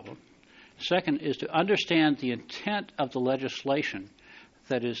the problem. Second is to understand the intent of the legislation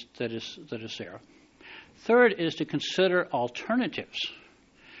that is there. Third is to consider alternatives.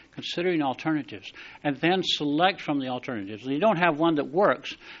 Considering alternatives, and then select from the alternatives. If you don't have one that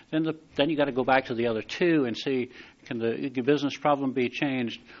works, then you got to go back to the other two and see, can the business problem be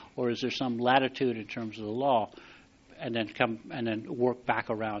changed, or is there some latitude in terms of the law, and then work back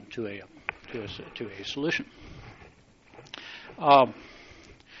around to a solution.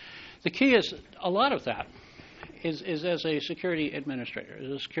 The key is a lot of that is as a security administrator,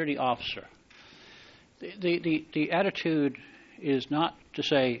 as a security officer. The attitude is not to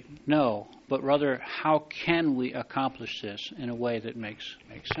say no, but rather how can we accomplish this in a way that makes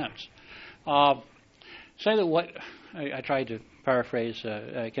sense. Say that what I tried to paraphrase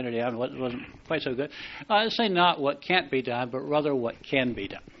Kennedy on, wasn't quite so good. Say not what can't be done, but rather what can be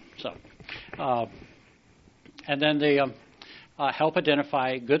done. So, and then they help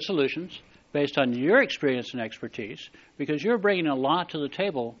identify good solutions based on your experience and expertise, because you're bringing a lot to the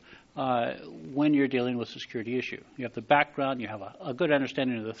table when you're dealing with a security issue. You have the background, you have a good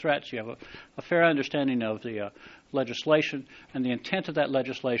understanding of the threats, you have a fair understanding of the legislation and the intent of that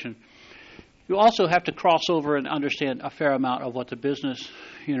legislation. You also have to cross over and understand a fair amount of what the business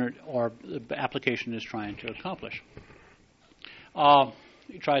unit or the application is trying to accomplish.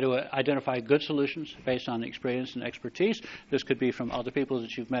 You try to identify good solutions based on experience and expertise. This could be from other people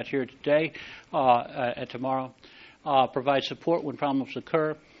that you've met here today and tomorrow. Provide support when problems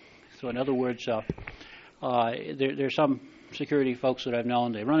occur. So in other words, there's some security folks that I've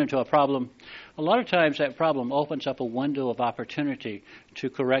known, they run into a problem. A lot of times that problem opens up a window of opportunity to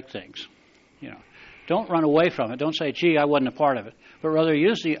correct things. Don't run away from it. Don't say, gee, I wasn't a part of it. But rather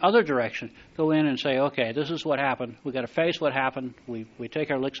use the other direction. Go in and say, okay, this is what happened. We've got to face what happened. We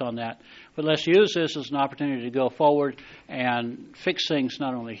take our licks on that. But let's use this as an opportunity to go forward and fix things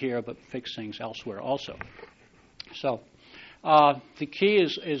not only here, but fix things elsewhere also. So the key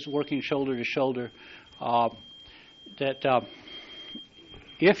is working shoulder to shoulder.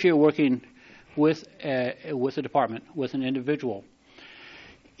 If you're working with a department, with an individual,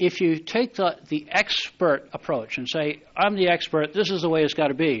 if you take the expert approach and say, I'm the expert, this is the way it's got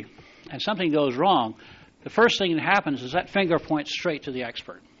to be, and something goes wrong, the first thing that happens is that finger points straight to the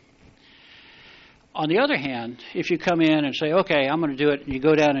expert. On the other hand, if you come in and say, okay, I'm going to do it, and you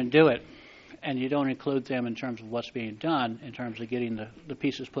go down and do it, and you don't include them in terms of what's being done, in terms of getting the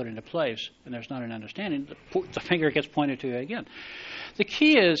pieces put into place, and there's not an understanding, the finger gets pointed to you again. The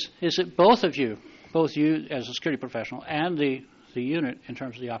key is that both you as a security professional and the unit in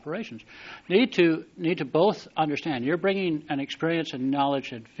terms of the operations need to both understand. You're bringing an experience and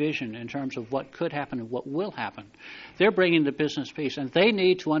knowledge and vision in terms of what could happen and what will happen. They're bringing the business piece, and they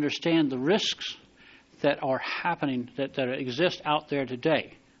need to understand the risks that are happening, that exist out there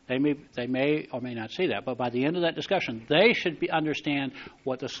today. They may or may not see that, but by the end of that discussion, they should understand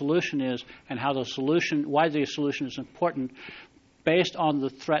what the solution is and why the solution is important based on the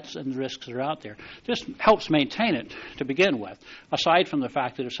threats and risks that are out there. This helps maintain it to begin with, aside from the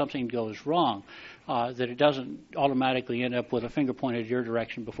fact that if something goes wrong, that it doesn't automatically end up with a finger pointed your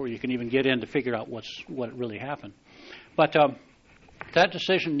direction before you can even get in to figure out what really happened. But that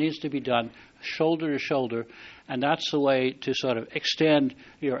decision needs to be done shoulder to shoulder, and that's the way to sort of extend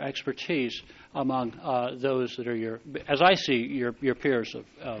your expertise among those that are as I see, your peers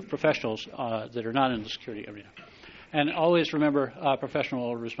of professionals that are not in the security arena. And always remember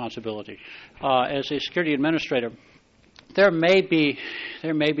professional responsibility. As a security administrator, there may be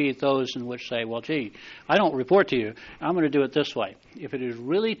those in which say, well, gee, I don't report to you. I'm going to do it this way. If it is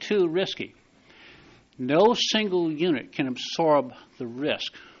really too risky, no single unit can absorb the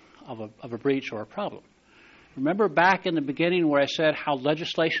risk of a breach or a problem. Remember back in the beginning where I said how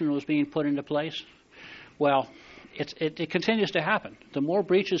legislation was being put into place? Well, it continues to happen. The more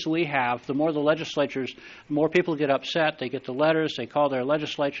breaches we have, the more the more people get upset. They get the letters. They call their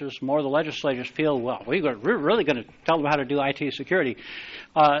legislatures. The more the legislatures feel, well, we're really going to tell them how to do IT security.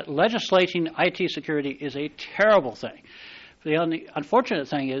 Legislating IT security is a terrible thing. The only unfortunate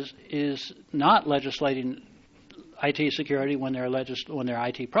thing is not legislating IT security when there are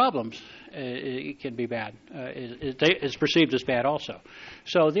IT problems. It can be bad. It's perceived as bad also.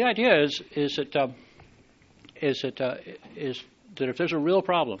 So the idea is that is that if there's a real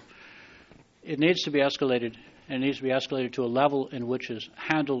problem, it needs to be escalated, and it needs to be escalated to a level in which is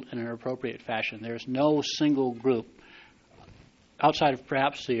handled in an appropriate fashion. There's no single group outside of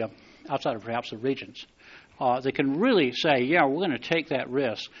perhaps the regions that can really say, yeah, we're going to take that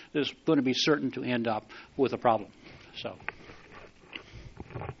risk that's going to be certain to end up with a problem. So,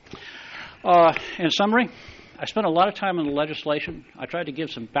 in summary, I spent a lot of time on the legislation. I tried to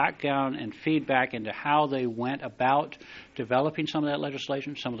give some background and feedback into how they went about developing some of that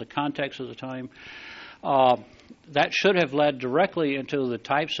legislation, some of the context of the time. That should have led directly into the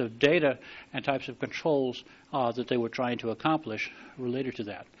types of data and types of controls that they were trying to accomplish related to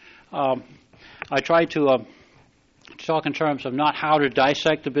that. I tried to talk in terms of not how to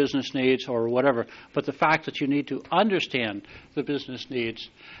dissect the business needs or whatever, but the fact that you need to understand the business needs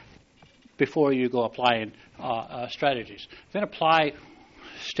before you go applying strategies. Then apply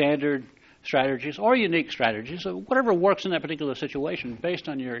standard strategies or unique strategies, or whatever works in that particular situation based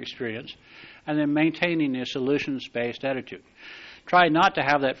on your experience, and then maintaining a solutions-based attitude. Try not to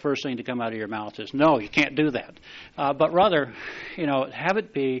have that first thing to come out of your mouth is, no, you can't do that. But rather, have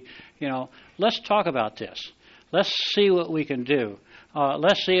it be, let's talk about this. Let's see what we can do.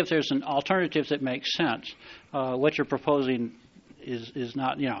 Let's see if there's an alternative that makes sense. What you're proposing is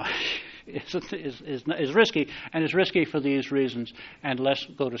not, is risky, and is risky for these reasons, and let's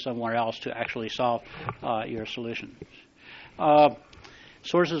go to somewhere else to actually solve your solution.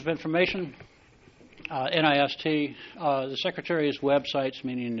 Sources of information, NIST, the Secretary's websites,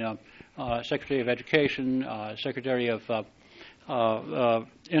 meaning Secretary of Education, Secretary of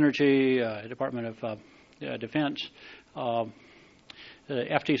Energy, Department of Defense, the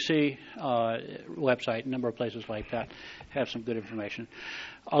FTC website, a number of places like that have some good information.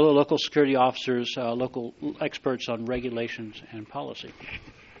 Other local security officers, local experts on regulations and policy.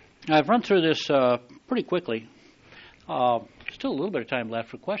 I've run through this pretty quickly. Still a little bit of time left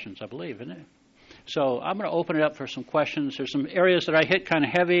for questions, I believe, isn't it? So I'm going to open it up for some questions. There's some areas that I hit kind of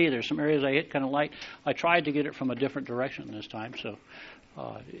heavy. There's some areas I hit kind of light. I tried to get it from a different direction this time, so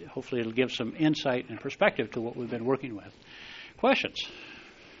hopefully it'll give some insight and perspective to what we've been working with. Questions?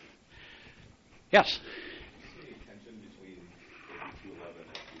 Yes? Is there any tension between AB 211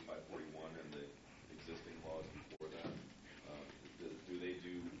 and AB 541 and the existing laws before that? Do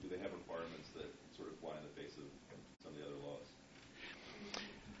they have requirements that sort of fly in the face of some of the other laws?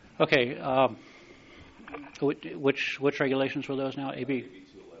 Okay. Which regulations were those now? AB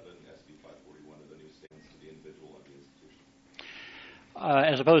 211, SB 541 are the new statements to the individual and the institution.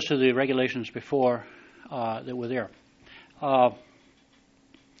 As opposed to the regulations before that were there. I'm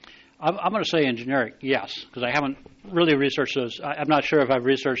going to say in generic, yes, because I haven't really researched those. I'm not sure if I've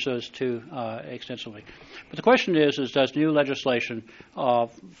researched those too extensively. But the question is does new legislation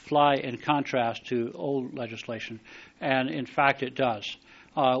fly in contrast to old legislation? And in fact, it does.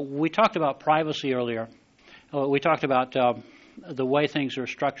 We talked about privacy earlier. We talked about the way things are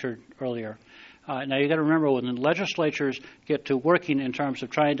structured earlier. Now, you've got to remember, when the legislatures get to working in terms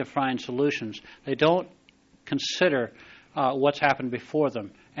of trying to find solutions, they don't consider what's happened before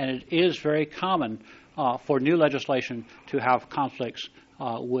them. And it is very common for new legislation to have conflicts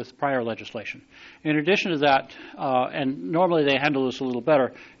with prior legislation. In addition to that, and normally they handle this a little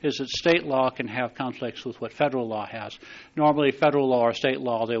better, is that state law can have conflicts with what federal law has. Normally, federal law or state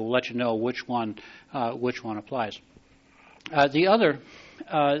law, they will let you know which one applies. The other,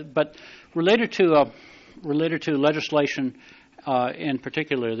 but related to legislation in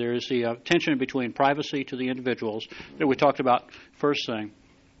particular, there is the tension between privacy to the individuals that we talked about first thing,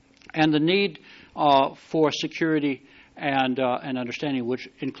 and the need for security and understanding, which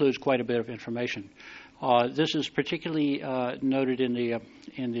includes quite a bit of information. This is particularly noted in the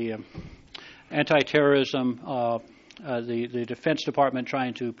anti-terrorism, the Defense Department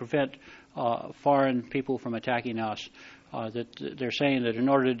trying to prevent foreign people from attacking us. That they're saying that in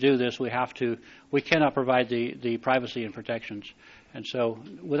order to do this, we cannot provide the privacy and protections. And so,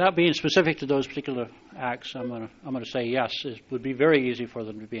 without being specific to those particular acts, I'm going to say yes. It would be very easy for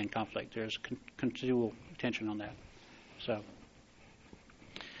them to be in conflict. There's continual tension on that. So,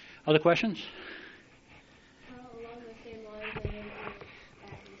 other questions? Along the same lines, I know you're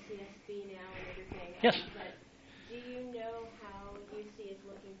at UCSB now and everything. Yes. But do you know how UC is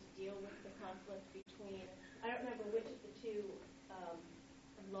looking to deal with the conflict between? I don't remember which of the two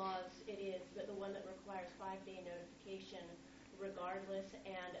laws it is, but the one that requires 5-day notification regardless,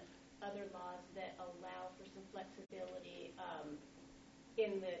 and other laws that allow for some flexibility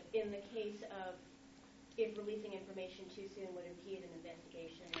in the case of if releasing information too soon would impede an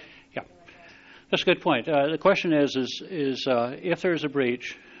investigation. Yeah, like that. that's a good point. The question is if there's a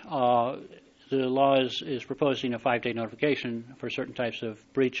breach, the law is proposing a 5-day notification for certain types of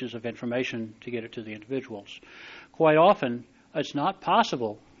breaches of information to get it to the individuals. Quite often, it's not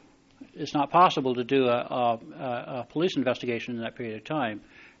possible to do a police investigation in that period of time.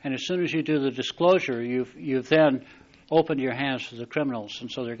 And as soon as you do the disclosure, you've then opened your hands to the criminals, and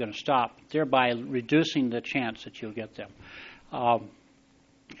so they're going to stop, thereby reducing the chance that you'll get them. I'm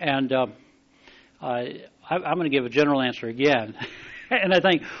going to give a general answer again. And I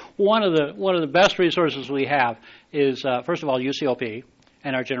think one of the best resources we have is, first of all, UCOP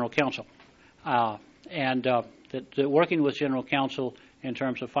and our general counsel. That working with general counsel in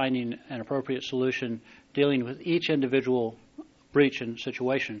terms of finding an appropriate solution, dealing with each individual breach and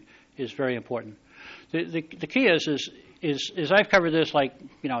situation is very important. The key is I've covered this like,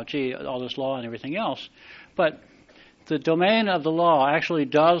 all this law and everything else, but the domain of the law actually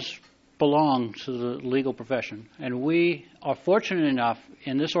does belong to the legal profession, and we are fortunate enough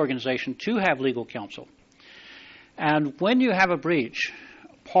in this organization to have legal counsel. And when you have a breach,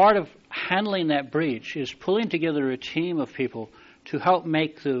 part of handling that breach is pulling together a team of people to help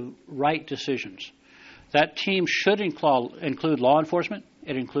make the right decisions. That team should include law enforcement.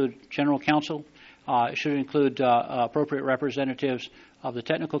 It include general counsel. It should include appropriate representatives of the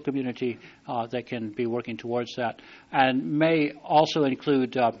technical community that can be working towards that, and may also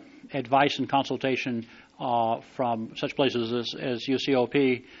include advice and consultation from such places as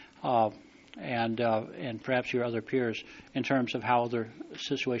UCOP and perhaps your other peers in terms of how other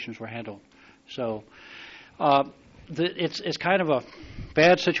situations were handled. So it's kind of a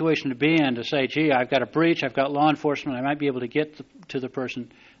bad situation to be in, to say, gee, I've got a breach, I've got law enforcement, I might be able to get to the person.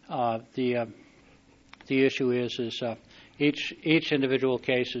 The issue is each individual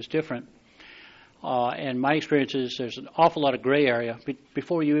case is different. And my experience is there's an awful lot of gray area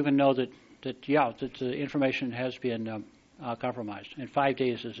before you even know that the information has been compromised. And 5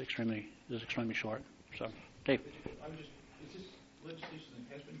 days is extremely short. So, Dave. Is this legislation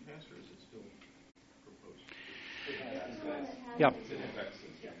that has been passed, or is it still proposed? Yeah. It's in effect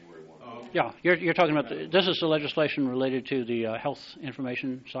since January 1. Yeah, you're talking about this is the legislation related to the health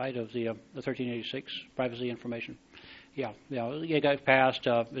information side of the 1386 privacy information. Yeah, it got passed.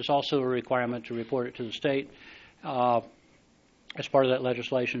 There's also a requirement to report it to the state as part of that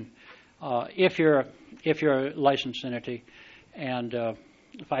legislation. If you're a licensed entity, and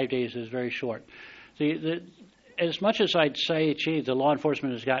 5 days is very short. As much as I'd say, gee, the law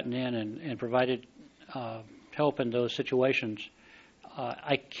enforcement has gotten in and provided help in those situations,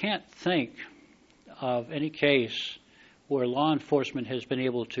 I can't think of any case where law enforcement has been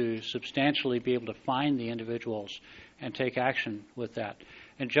able to substantially be able to find the individuals and take action with that.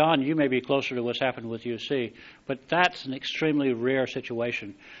 And John, you may be closer to what's happened with UC, but that's an extremely rare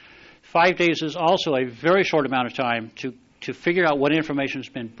situation. 5 days is also a very short amount of time to figure out what information has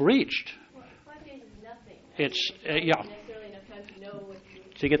been breached. Well, 5 days is nothing. It's not necessarily enough time to know what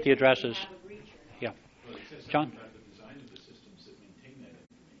to get the addresses. have a breach or not. Yeah. Well, it says John? something about the design of the systems that maintain that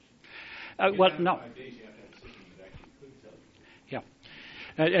information. Well, no. 5 days, you have to have a system that actually could tell you.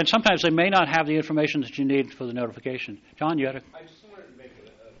 Yeah. And sometimes they may not have the information that you need for the notification. John, you had a... I just wanted to make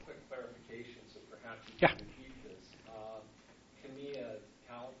a quick clarification, so perhaps you Yeah. can repeat this. To me,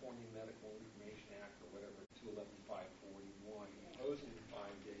 California Medical Information Act, or whatever, 211-541, imposing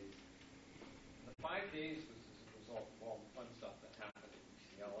 5 days. The 5 days was as a result of all the fun stuff that happened at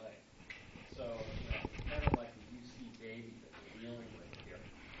UCLA. So, kind of like the UC baby that we're dealing with here.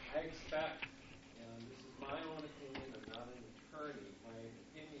 I expect, and this is my own opinion, I'm not an attorney, my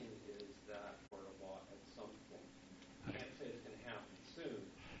opinion is that for a law at some point. I can't say it's going to happen soon,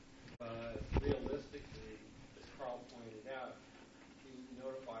 but realistically, as Carl pointed out, you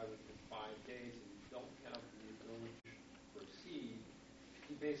notify within 5 days and you don't have the ability to proceed,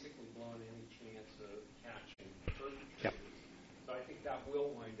 you basically blown any chance of catching perpetrators. Yep. So I think that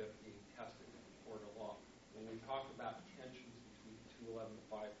will wind up being tested in the court of law. When we talk about tensions between 211 and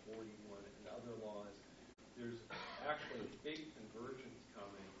 541 and other laws, there's actually a big convergence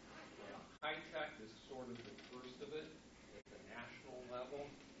coming. High tech is sort of the first of it at the national level.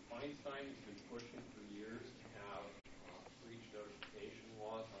 Feinstein has been pushing for years to have breach notification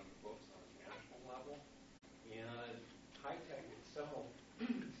laws on the books on a national level. And high tech itself,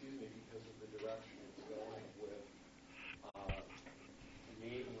 excuse me, because of the direction it's going with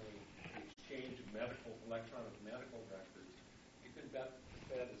enabling the exchange of electronic medical records, you can bet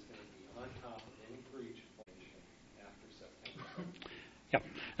the Fed is going to be on top of any breach information after September 17th.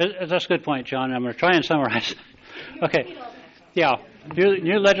 Yeah, that's a good point, John. I'm going to try and summarize. Okay. Yeah,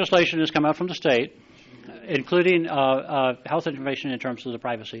 new legislation has come out from the state, including health information in terms of the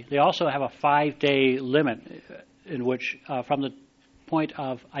privacy. They also have a 5-day limit in which, from the point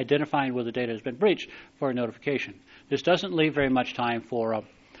of identifying where the data has been breached for a notification. This doesn't leave very much time for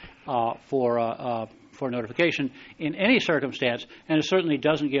notification in any circumstance, and it certainly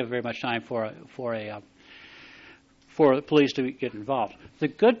doesn't give very much time for the police to get involved. The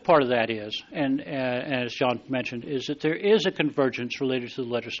good part of that is, and as John mentioned, is that there is a convergence related to the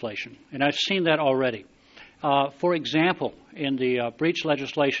legislation, and I've seen that already. For example, in the breach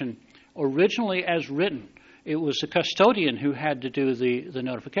legislation, originally as written, it was the custodian who had to do the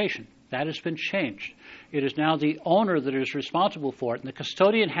notification. That has been changed. It is now the owner that is responsible for it, and the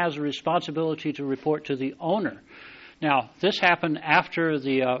custodian has a responsibility to report to the owner. Now, this happened after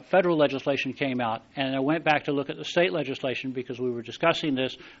the federal legislation came out, and I went back to look at the state legislation because we were discussing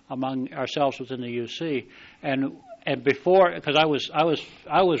this among ourselves within the UC, and before, because I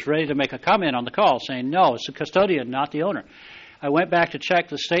was ready to make a comment on the call saying no, it's the custodian, not the owner. I went back to check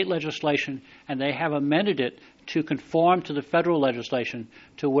the state legislation, and they have amended it to conform to the federal legislation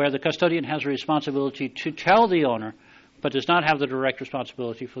to where the custodian has a responsibility to tell the owner, but does not have the direct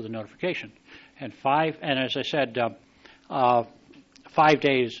responsibility for the notification. And as I said, 5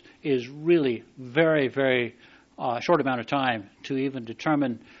 days is really very, very short amount of time to even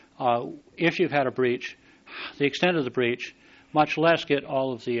determine if you've had a breach, the extent of the breach, much less get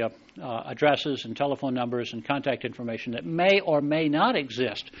all of the addresses and telephone numbers and contact information that may or may not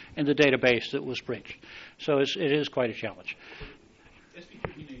exist in the database that was breached. So it is quite a challenge. SB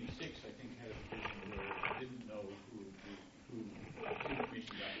 1386, I think, had a provision where I didn't know who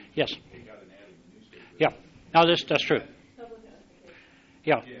information got leaked. Yes. They got an ad in the newspaper. Yeah. No, that's true.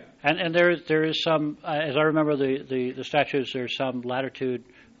 Yeah. And there is some, as I remember the statutes, there's some latitude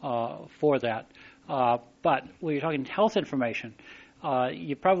for that. But when you're talking health information,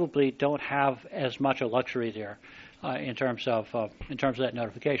 you probably don't have as much a luxury there in terms of that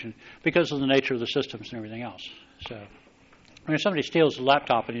notification because of the nature of the systems and everything else. So, when somebody steals a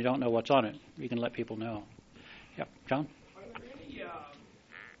laptop and you don't know what's on it, you can let people know. Yeah, John. Are there any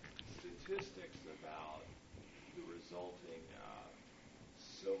statistics about the resulting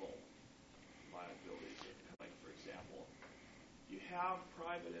civil liabilities? Like, for example, you have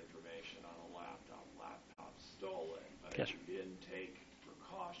private information on a laptop stolen, but Yes. you didn't take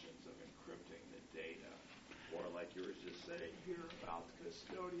precautions of encrypting the data. Or like you were just saying here about the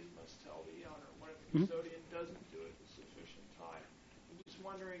custodian must tell the owner. What if the custodian doesn't do it in sufficient time? I'm just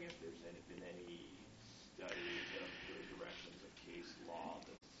wondering if there's been any studies of the directions of case law,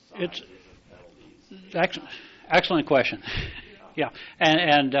 the sizes of penalties. Excellent question. Yeah,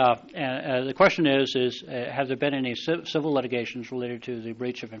 and the question is have there been any civil litigations related to the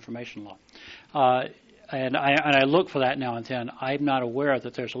breach of information law? And I look for that now and then. I'm not aware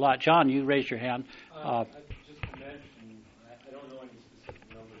that there's a lot. John, you raised your hand. Just to mention, I don't know any specific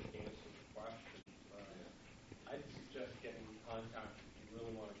numbers to answer the question. I'd suggest getting in contact if you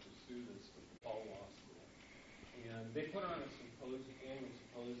really want to pursue this with the Paul Law School. And they put on a annual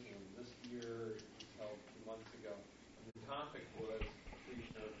symposium this year. It was held 2 months ago. And the topic was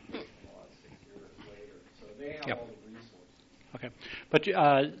breach notification law 6 years later. So they have all the resources. Okay, but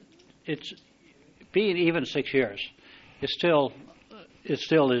it's being even 6 years. It still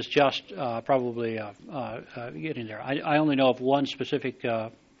is just probably getting there. I only know of one specific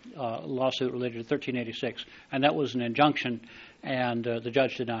lawsuit related to 1386, and that was an injunction, and the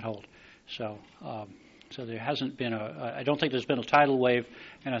judge did not hold. So there hasn't been I don't think there's been a tidal wave,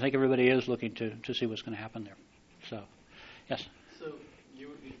 and I think everybody is looking to see what's going to happen there. So, yes. So you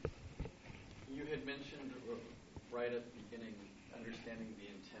had mentioned right at the beginning understanding the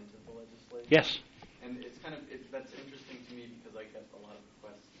intent of the legislation. Yes. And it's that's interesting to me because I get a lot of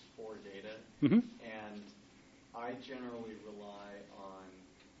requests for data, and I generally rely on,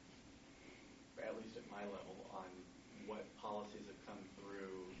 at least at my level, on what policies have come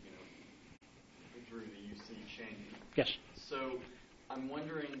through, through the UC chain. Yes. So I'm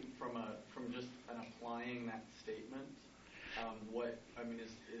wondering from just an applying that statement,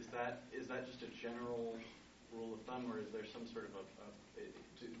 is that just a general rule of thumb, or is there some sort of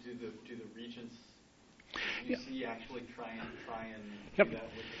do the regents UC actually try and do that with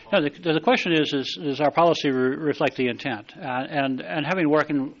the policy? No, the question is does our policy reflect the intent? And having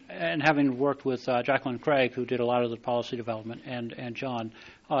worked with Jacqueline Craig, who did a lot of the policy development, and John,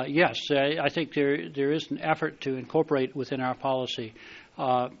 yes, I think there is an effort to incorporate within our policy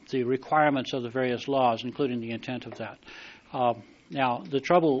the requirements of the various laws, including the intent of that. Now, the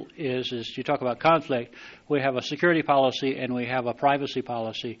trouble is you talk about conflict. We have a security policy and we have a privacy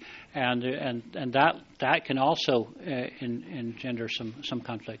policy, and that can also engender some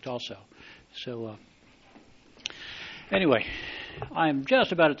conflict also. So anyway, I'm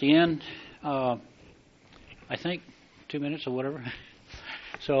just about at the end. I think 2 minutes or whatever.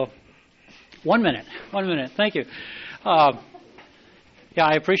 So 1 minute. Thank you. Yeah,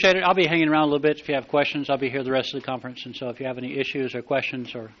 I appreciate it. I'll be hanging around a little bit. If you have questions, I'll be here the rest of the conference. And so if you have any issues or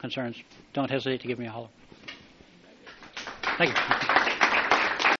questions or concerns, don't hesitate to give me a holler. Thank you.